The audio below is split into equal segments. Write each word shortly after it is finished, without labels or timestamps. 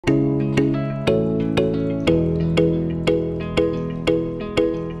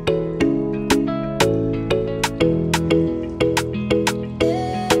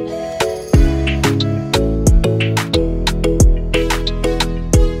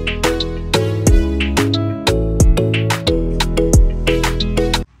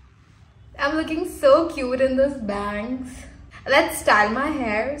in this bangs. Let's style my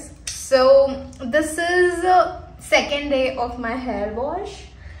hairs. So this is second day of my hair wash.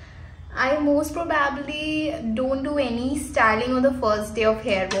 I most probably don't do any styling on the first day of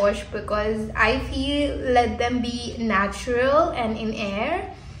hair wash because I feel let them be natural and in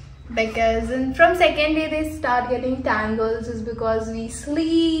air, because from second day they start getting tangles just because we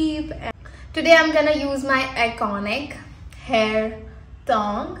sleep. And today I'm gonna use my iconic hair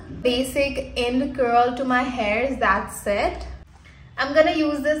tongue, basic end curl to my hairs, that's it. I'm gonna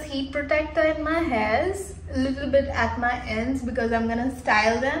use this heat protector in my hairs, a little bit at my ends because I'm gonna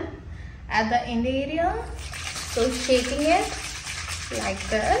style them at the end area. So shaking it like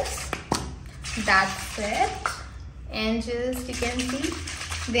this, that's it. And just you can see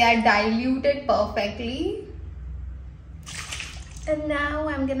they are diluted perfectly. And now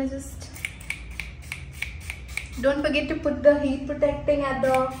I'm gonna just, don't forget to put the heat protecting at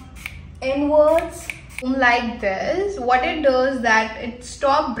the inwards like this. What it does that it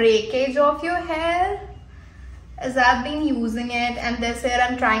stops breakage of your hair, as I've been using it, and this year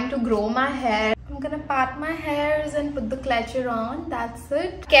I'm trying to grow my hair. I'm gonna part my hairs and put the clutcher on, that's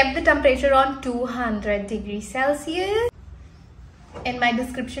it. Kept the temperature on 200 degrees Celsius in my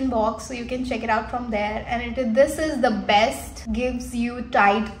description box, so you can check it out from there. And this is the best, gives you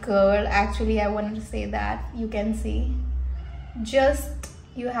tight curl. Actually, I wanted to say that, you can see, just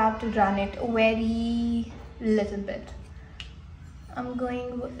you have to run it very little bit. I'm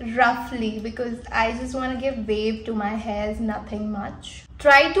going roughly because I just want to give wave to my hairs, nothing much.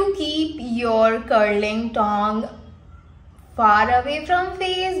 Try to keep your curling tongue far away from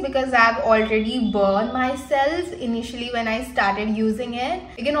face because I've already burned myself initially when I started using it.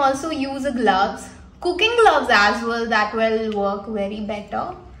 You can also use gloves, cooking gloves as well, that will work very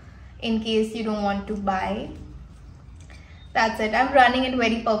better in case you don't want to buy. That's it. I'm running it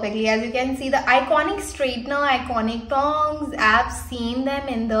very perfectly. As you can see, the iconic straightener, iconic tongs, I've seen them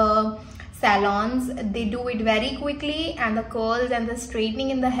in the salons. They do it very quickly, and the curls and the straightening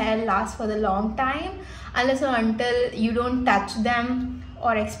in the hair lasts for the long time unless or until you don't touch them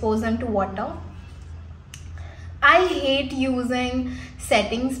or expose them to water. I hate using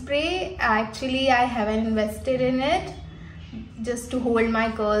setting spray. Actually, I haven't invested in it just to hold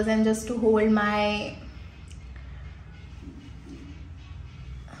my curls and just to hold my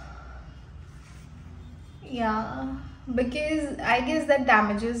because I guess that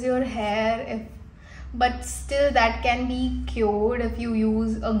damages your hair, but still that can be cured if you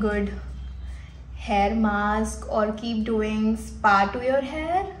use a good hair mask or keep doing spa to your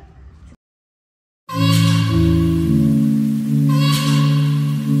hair.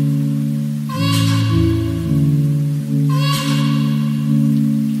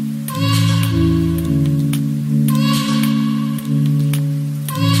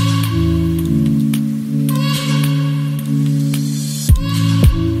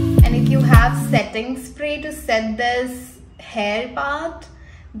 Setting spray to set this hair part,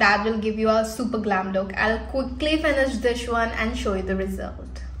 that will give you a super glam look. I'll quickly finish this one and show you the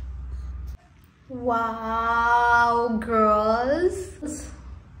result. Wow, girls,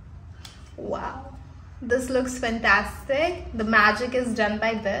 wow, this looks fantastic. The magic is done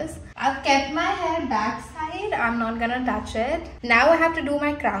by this. I've kept my hair backside, I'm not gonna touch it. Now I have to do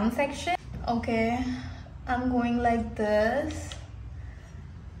my crown section. Okay, I'm going like this,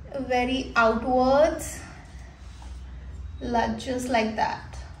 very outwards, just like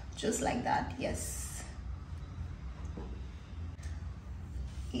that, yes.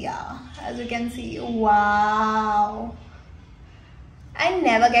 Yeah, as you can see, wow, I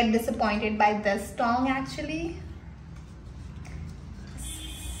never get disappointed by this tongue actually.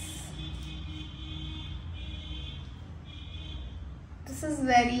 This is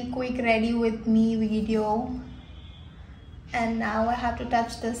very quick ready with me video. And now I have to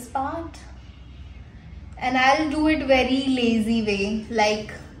touch this part, and I'll do it very lazy way,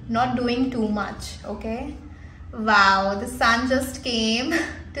 like not doing too much, okay? Wow, the sun just came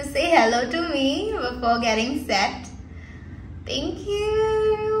to say hello to me before getting set. Thank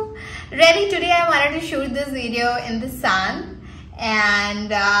you. Ready, today I wanted to shoot this video in the sun, and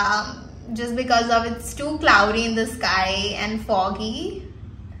just because of it's too cloudy in the sky and foggy,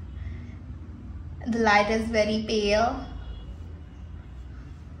 the light is very pale.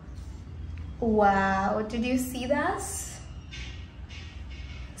 Wow, did you see this?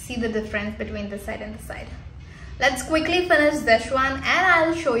 See the difference between this side and this side. Let's quickly finish this one and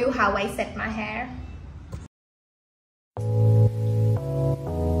I'll show you how I set my hair.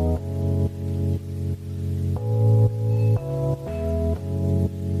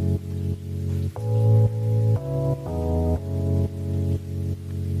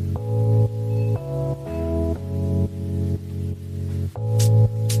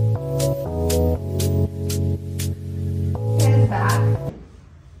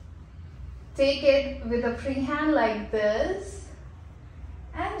 take it with a free hand like this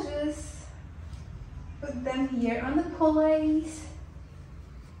and just put them here on the pulleys,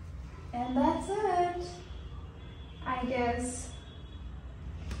 and that's it, I guess.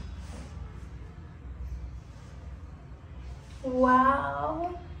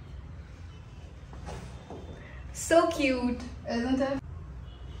 Wow, so cute, isn't it?